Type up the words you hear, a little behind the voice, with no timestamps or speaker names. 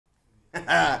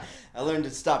I learned to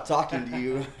stop talking to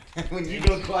you. When you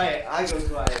go quiet, I go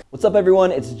quiet. What's up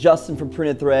everyone, it's Justin from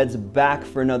Printed Threads, back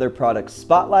for another product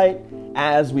spotlight.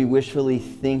 As we wishfully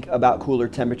think about cooler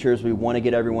temperatures, we want to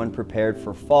get everyone prepared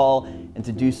for fall, and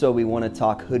to do so we want to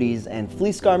talk hoodies and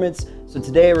fleece garments. So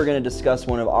today we're going to discuss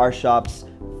one of our shop's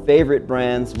favorite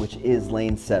brands, which is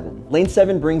Lane 7. Lane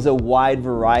 7 brings a wide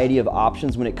variety of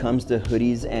options when it comes to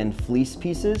hoodies and fleece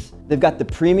pieces. They've got the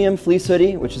premium fleece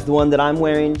hoodie, which is the one that I'm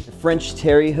wearing, the French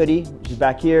terry hoodie, which is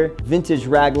back here, vintage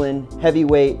raglan,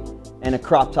 heavyweight, and a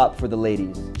crop top for the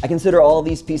ladies. I consider all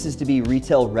these pieces to be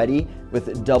retail ready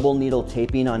with double needle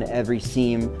taping on every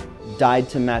seam, dyed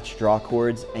to match draw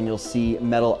cords, and you'll see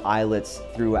metal eyelets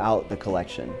throughout the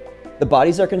collection. The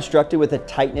bodies are constructed with a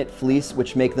tight-knit fleece,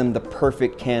 which make them the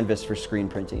perfect canvas for screen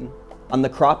printing. On the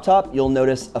crop top, you'll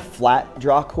notice a flat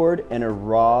draw cord and a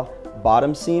raw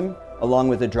bottom seam, along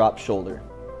with a drop shoulder.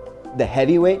 The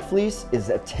heavyweight fleece is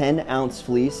a 10-ounce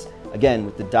fleece, again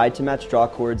with the dyed to match draw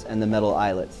cords and the metal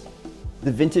eyelets.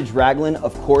 The vintage raglan,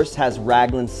 of course, has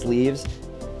raglan sleeves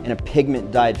and a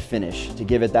pigment dyed finish to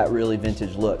give it that really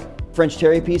vintage look. French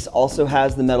terry piece also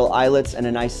has the metal eyelets and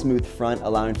a nice smooth front,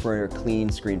 allowing for a clean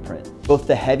screen print. Both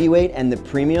the heavyweight and the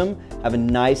premium have a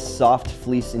nice soft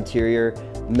fleece interior,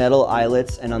 metal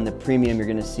eyelets, and on the premium you're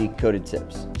gonna see coated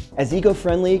tips. As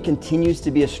eco-friendly continues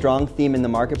to be a strong theme in the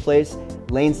marketplace,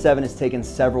 Lane 7 has taken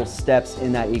several steps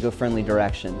in that eco-friendly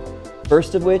direction.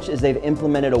 First of which is they've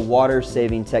implemented a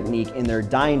water-saving technique in their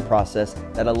dyeing process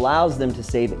that allows them to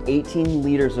save 18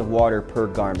 liters of water per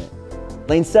garment.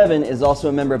 Lane 7 is also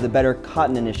a member of the Better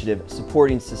Cotton Initiative,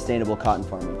 supporting sustainable cotton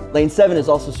farming. Lane 7 is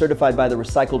also certified by the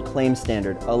Recycled Claim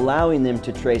Standard, allowing them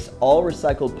to trace all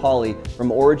recycled poly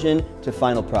from origin to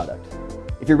final product.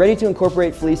 If you're ready to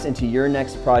incorporate fleece into your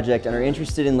next project and are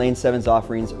interested in Lane 7's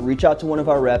offerings, reach out to one of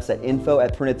our reps at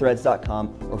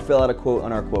info@printedthreads.com or fill out a quote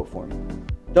on our quote form.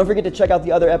 Don't forget to check out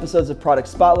the other episodes of Product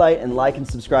Spotlight and like and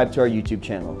subscribe to our YouTube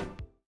channel.